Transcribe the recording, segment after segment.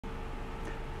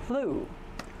Hello!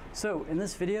 So in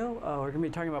this video, we're going to be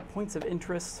talking about points of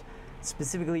interest,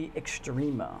 specifically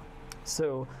Extrema.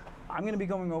 So I'm going to be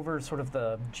going over sort of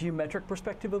the geometric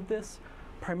perspective of this,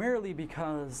 primarily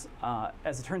because,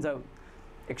 as it turns out,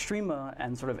 Extrema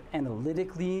and sort of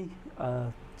analytically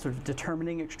sort of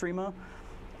determining Extrema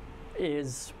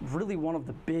is really one of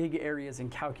the big areas in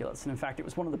calculus. And in fact, it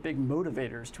was one of the big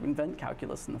motivators to invent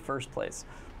calculus in the first place.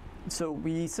 So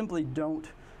we simply don't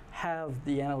have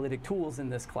the analytic tools in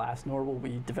this class, nor will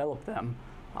we develop them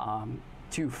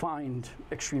to find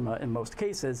Extrema in most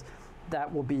cases.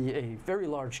 That will be a very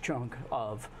large chunk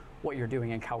of what you're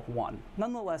doing in Calc 1.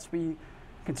 Nonetheless, we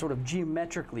can sort of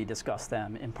geometrically discuss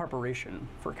them in preparation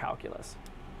for calculus.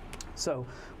 So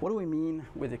what do we mean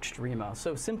with Extrema?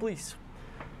 So simply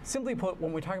put,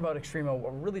 when we talk about Extrema,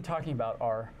 what we're really talking about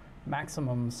are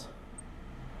maximums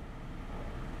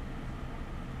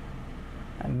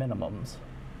and minimums.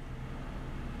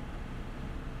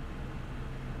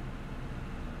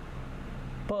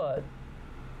 But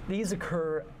these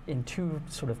occur in two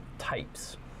sort of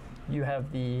types. You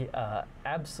have the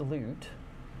absolute,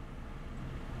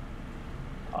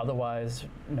 otherwise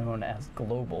known as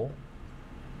global.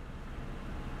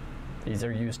 These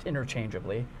are used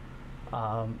interchangeably,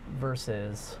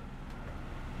 versus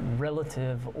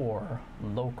relative or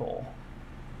local.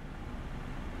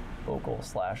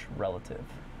 Local/relative.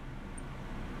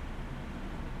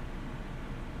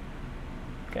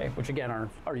 Okay, which again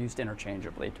are used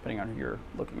interchangeably depending on who you're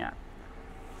looking at.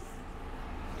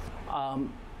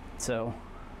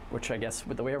 Which I guess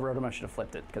with the way I wrote them, I should have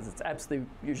flipped it, because it's absolute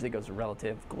usually goes with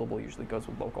relative, global usually goes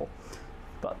with local,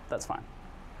 but that's fine.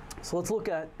 So let's look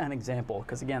at an example,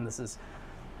 because again, this is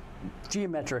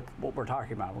geometric, what we're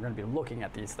talking about. We're going to be looking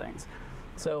at these things.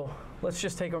 So let's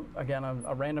just take, again,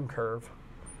 a random curve,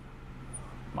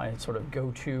 my sort of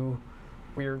go-to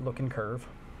weird looking curve.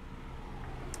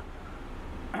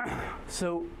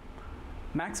 So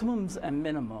maximums and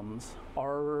minimums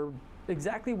are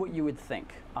exactly what you would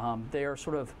think. They are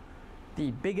sort of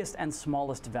the biggest and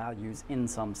smallest values in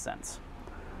some sense.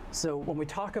 So when we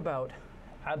talk about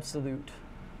absolute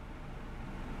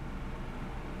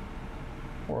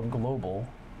or global,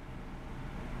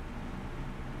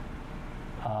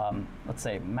 let's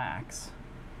say max,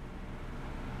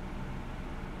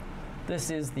 this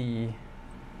is the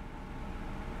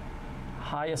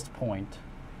highest point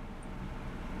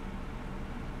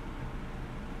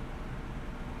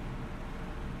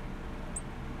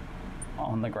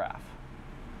on the graph.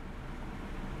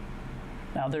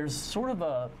 Now there's sort of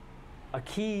a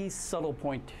key subtle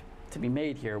point to be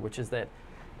made here, which is that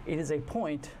it is a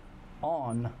point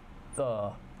on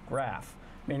the graph,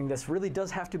 meaning this really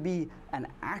does have to be an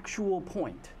actual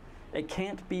point. It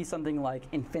can't be something like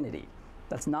infinity.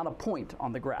 That's not a point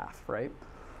on the graph, right?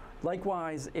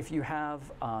 Likewise, if you have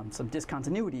some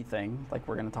discontinuity thing, like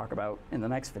we're going to talk about in the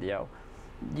next video,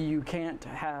 you can't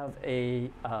have a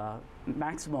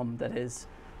maximum that is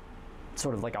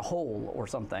sort of like a hole or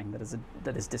something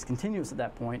that is discontinuous at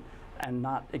that point and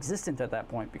not existent at that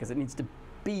point, because it needs to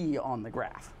be on the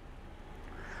graph.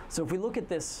 So if we look at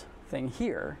this thing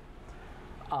here,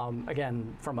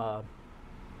 again, from a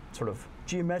sort of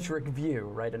geometric view,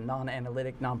 right, a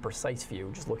non-analytic, non-precise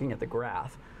view, just looking at the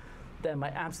graph, then my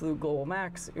absolute global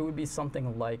max, it would be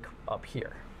something like up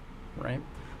here, right?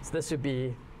 So this would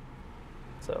be,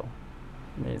 so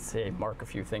let me say, mark a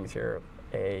few things here,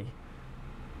 A,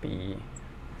 B,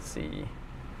 C,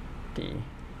 D.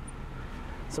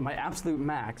 So my absolute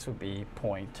max would be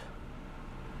point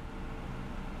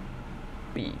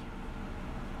B,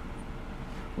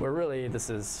 where really this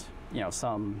is,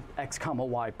 some x comma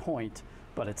y point,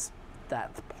 but it's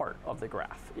that part of the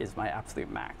graph is my absolute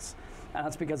max. And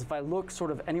that's because if I look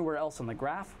sort of anywhere else on the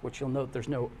graph, which you'll note there's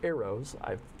no arrows,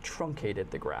 I've truncated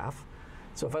the graph.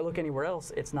 So if I look anywhere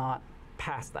else, it's not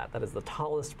past that. That is the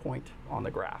tallest point on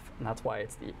the graph, and that's why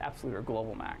it's the absolute or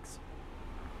global max.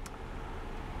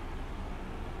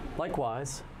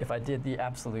 Likewise, if I did the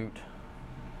absolute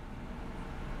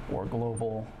or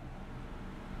global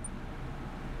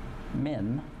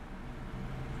min,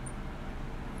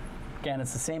 again,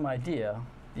 it's the same idea,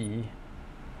 the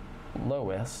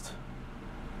lowest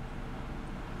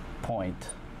point,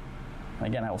 and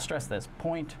again, I will stress this,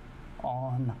 point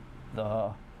on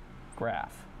the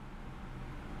graph,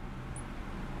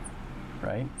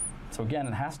 right? So again,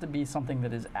 it has to be something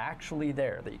that is actually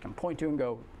there, that you can point to and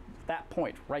go, that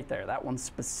point right there, that one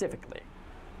specifically,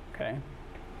 okay?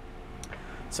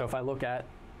 So if I look at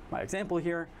my example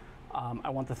here, I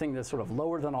want the thing that's sort of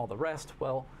lower than all the rest.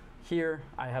 Well, here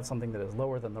I have something that is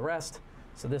lower than the rest,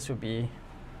 so this would be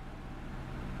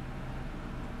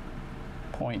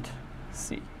point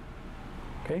C.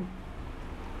 Okay.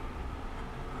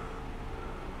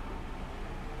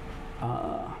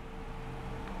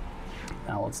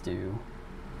 Now let's do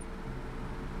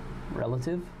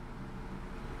relative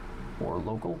or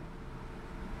local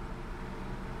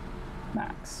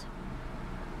max.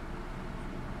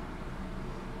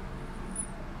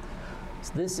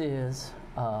 So this is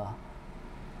a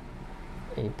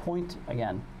point,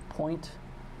 again, point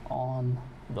on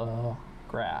the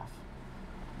graph.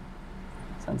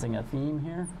 Sensing a theme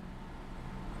here.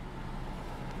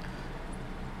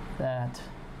 That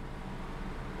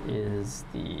is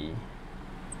the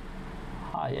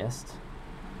highest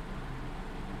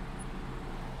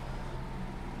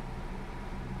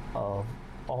of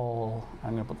all,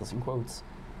 I'm going to put this in quotes,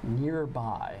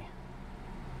 nearby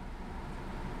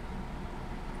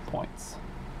points.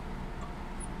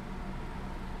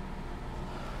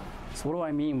 So what do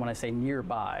I mean when I say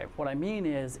nearby? What I mean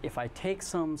is if I take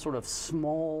some sort of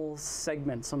small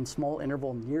segment, some small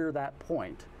interval near that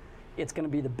point, it's going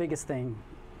to be the biggest thing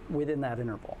within that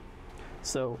interval.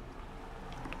 So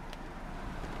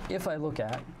if I look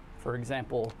at, for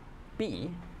example, B,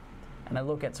 and I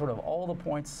look at sort of all the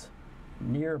points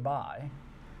nearby,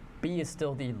 B is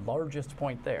still the largest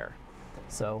point there.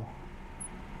 So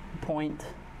point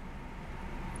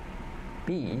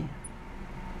B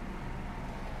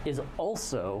is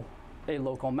also a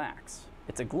local max.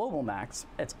 It's a global max,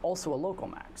 it's also a local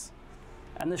max.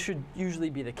 And this should usually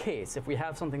be the case. If we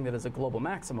have something that is a global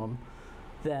maximum,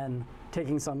 then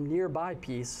taking some nearby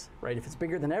piece, right, if it's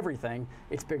bigger than everything,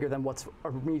 it's bigger than what's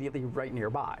immediately right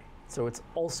nearby. So it's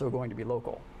also going to be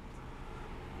local.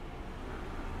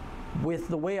 With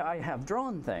the way I have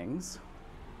drawn things,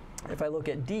 if I look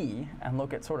at D and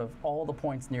look at sort of all the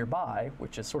points nearby,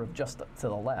 which is sort of just to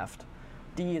the left,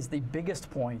 D is the biggest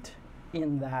point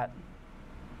in that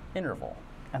interval.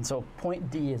 And so point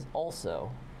D is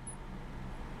also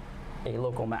a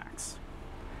local max.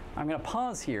 I'm going to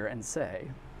pause here and say,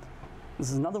 this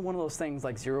is another one of those things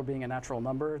like 0 being a natural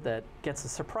number that gets a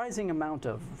surprising amount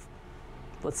of,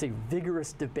 let's say,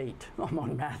 vigorous debate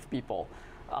among math people.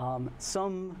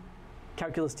 Some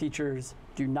calculus teachers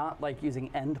do not like using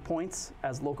endpoints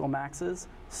as local maxes,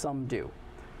 some do.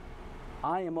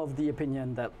 I am of the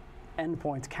opinion that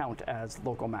endpoints count as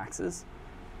local maxes.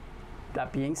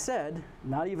 That being said,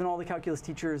 not even all the calculus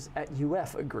teachers at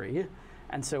UF agree,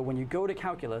 and so when you go to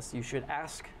calculus, you should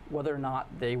ask whether or not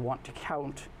they want to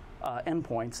count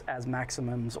endpoints as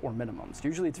maximums or minimums.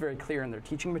 Usually it's very clear in their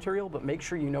teaching material, but make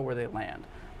sure you know where they land,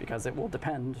 because it will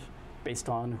depend based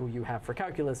on who you have for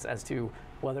calculus as to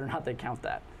whether or not they count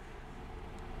that.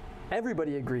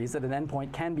 Everybody agrees that an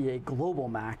endpoint can be a global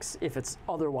max if it's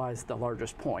otherwise the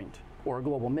largest point, or a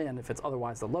global min if it's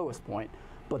otherwise the lowest point,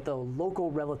 but the local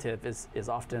relative is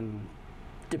often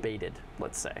debated,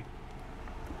 let's say.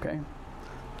 Okay?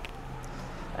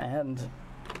 And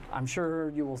I'm sure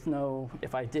you will know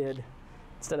if I did,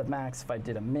 instead of max, if I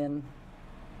did a min,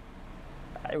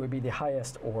 it would be the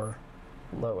highest or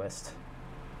lowest.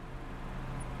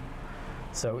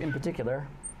 So in particular,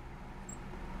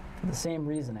 for the same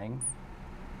reasoning,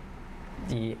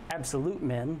 the absolute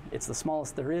min, it's the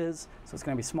smallest there is, so it's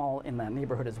going to be small in that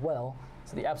neighborhood as well.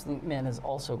 So the absolute min is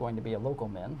also going to be a local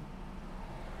min.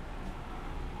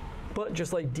 But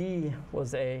just like D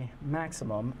was a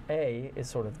maximum, A is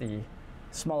sort of the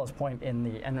smallest point in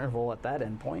the interval at that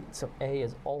endpoint, so A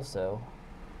is also,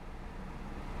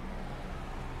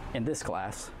 in this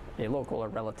class, a local or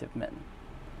relative min.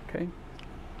 Okay?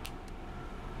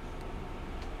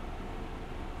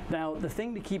 Now, the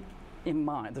thing to keep in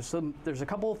mind, there's a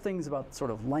couple of things about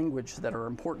sort of language that are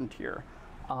important here.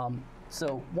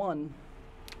 So one,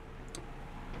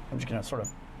 I'm just going to sort of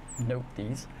note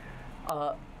these.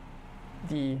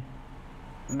 The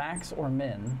max or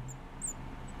min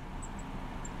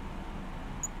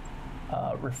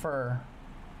refer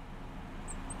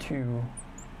to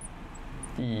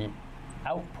the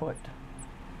output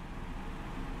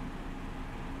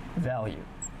value.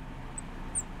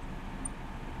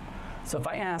 So if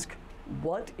I ask,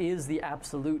 what is the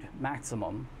absolute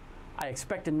maximum, I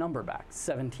expect a number back,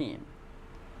 17.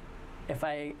 If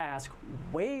I ask,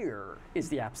 where is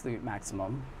the absolute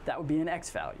maximum, that would be an x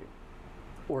value,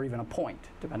 or even a point,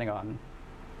 depending on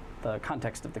the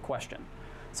context of the question.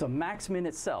 So max min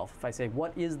itself, if I say,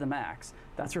 what is the max,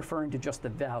 that's referring to just the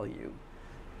value.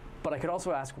 But I could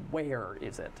also ask, where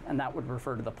is it? And that would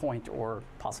refer to the point or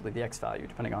possibly the x value,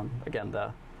 depending on, again,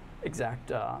 the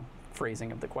exact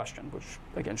phrasing of the question, which,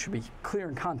 again, should be clear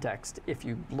in context if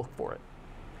you look for it.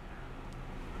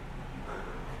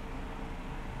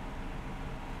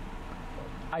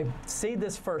 I say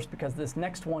this first because this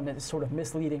next one is sort of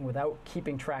misleading without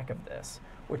keeping track of this,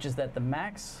 which is that the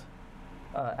max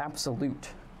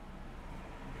absolute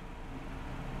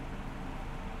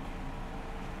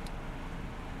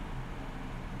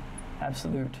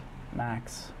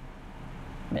max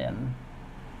min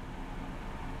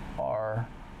are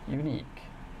unique.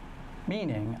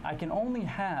 Meaning, I can only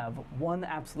have one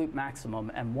absolute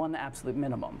maximum and one absolute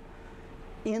minimum,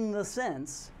 in the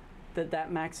sense that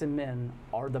that max and min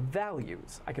are the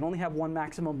values. I can only have one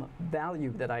maximum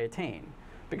value that I attain,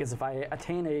 because if I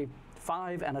attain a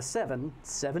 5 and a 7,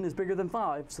 7 is bigger than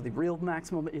 5, so the real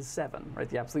maximum is 7, right?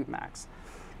 The absolute max.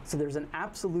 So there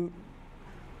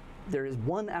is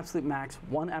one absolute max,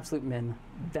 one absolute min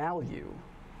value,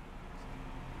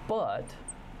 but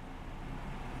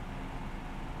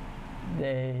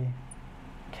they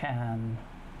can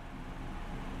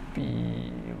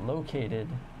be located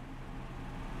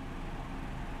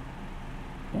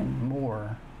in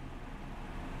more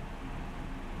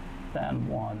than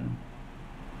one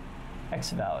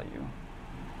x value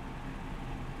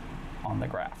on the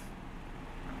graph.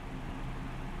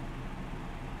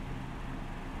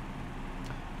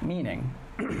 Meaning,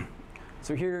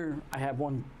 so here I have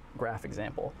one graph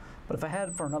example, but if I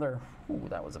had for another, ooh,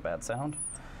 that was a bad sound.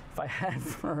 If I had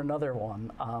for another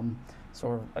one,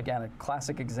 so again, a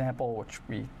classic example, which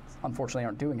we unfortunately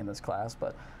aren't doing in this class,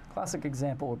 but classic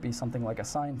example would be something like a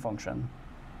sine function.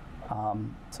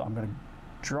 So I'm going to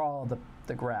draw the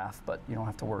graph, but you don't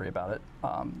have to worry about it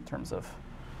in terms of,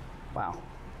 wow,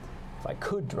 if I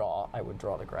could draw, I would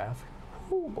draw the graph.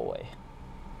 Oh boy.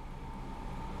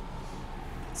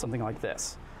 Something like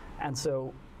this. And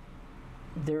so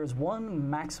there's one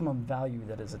maximum value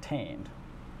that is attained,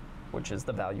 which is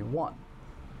the value 1.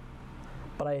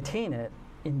 But I attain it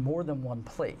in more than one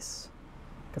place,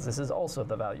 because this is also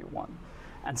the value 1.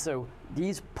 And so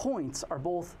these points are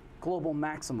both global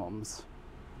maximums,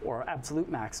 or absolute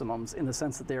maximums, in the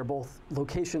sense that they are both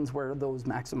locations where those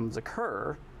maximums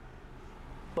occur,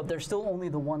 but they're still only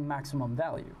the one maximum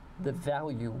value, the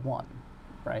value 1,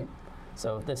 right?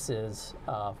 So this is,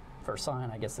 for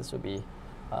sine, I guess this would be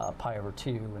pi over 2,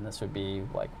 and this would be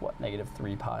like, what, negative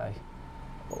 3 pi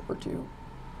over 2.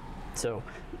 So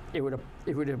it would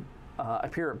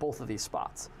appear at both of these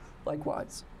spots.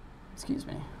 Likewise, excuse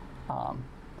me,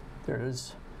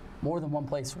 there's more than one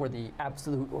place where the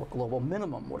absolute or global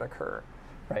minimum would occur,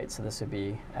 right? So this would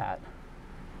be at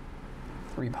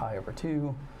 3 pi over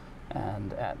 2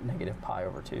 and at negative pi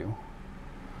over 2.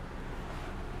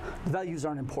 The values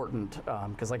aren't important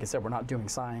because, like I said, we're not doing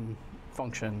sine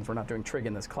functions, we're not doing trig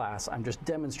in this class. I'm just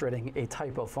demonstrating a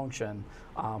type of function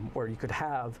where you could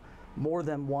have more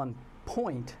than one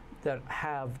point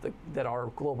that are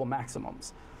global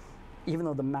maximums. Even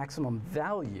though the maximum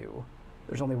value,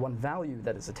 there's only one value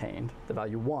that is attained, the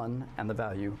value 1 and the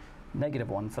value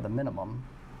negative 1 for the minimum.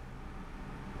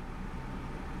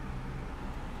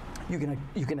 You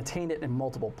can attain it in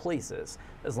multiple places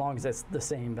as long as it's the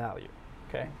same value,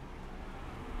 okay?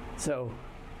 So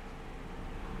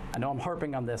I know I'm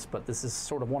harping on this, but this is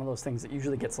sort of one of those things that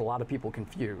usually gets a lot of people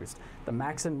confused. The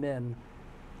max and min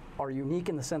are unique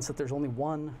in the sense that there's only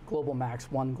one global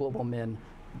max, one global min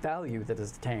value that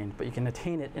is attained, but you can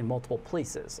attain it in multiple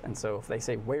places. And so if they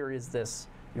say, where is this,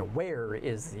 where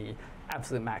is the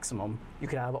absolute maximum, you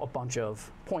could have a bunch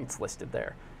of points listed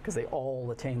there because they all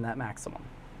attain that maximum,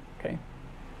 okay?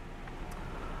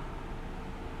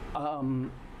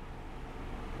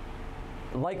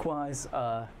 Likewise,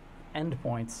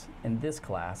 endpoints in this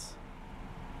class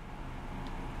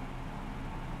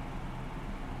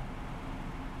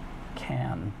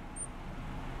can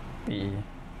be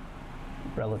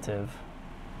relative,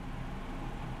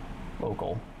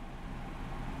 local,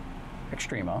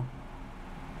 extrema.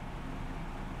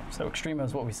 So extrema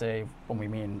is what we say when we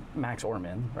mean max or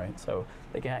min, right? So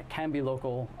they can be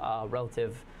local,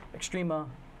 relative, extrema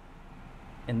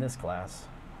in this class.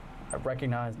 I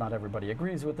recognize not everybody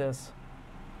agrees with this.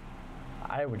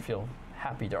 I would feel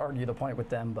happy to argue the point with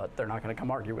them, but they're not going to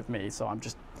come argue with me, so I'm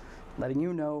just letting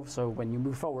you know so when you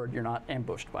move forward, you're not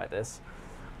ambushed by this.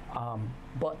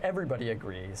 But everybody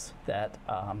agrees that,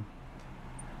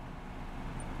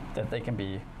 that they can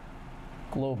be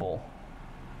global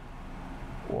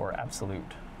or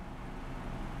absolute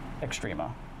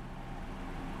extrema.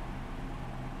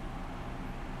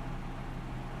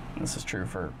 And this is true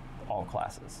for all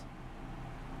classes.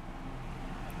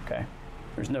 Okay,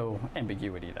 there's no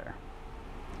ambiguity there.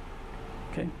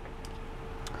 Okay.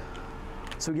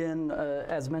 So again,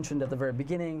 as mentioned at the very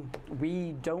beginning,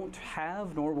 we don't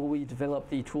have, nor will we develop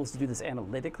the tools to do this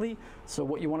analytically. So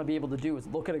what you want to be able to do is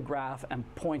look at a graph and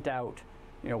point out,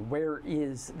 where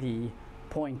is the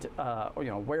point,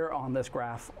 where on this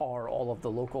graph are all of the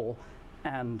local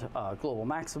and global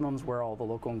maximums, where are all the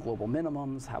local and global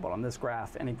minimums, how about on this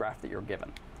graph, any graph that you're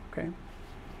given, okay?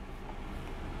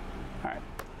 All right,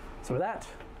 so that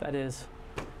is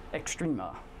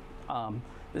Extrema.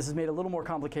 This is made a little more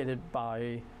complicated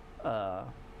by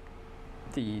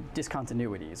the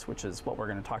discontinuities, which is what we're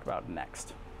going to talk about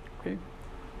next, okay?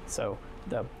 So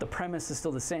the premise is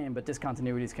still the same, but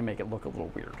discontinuities can make it look a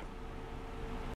little weird.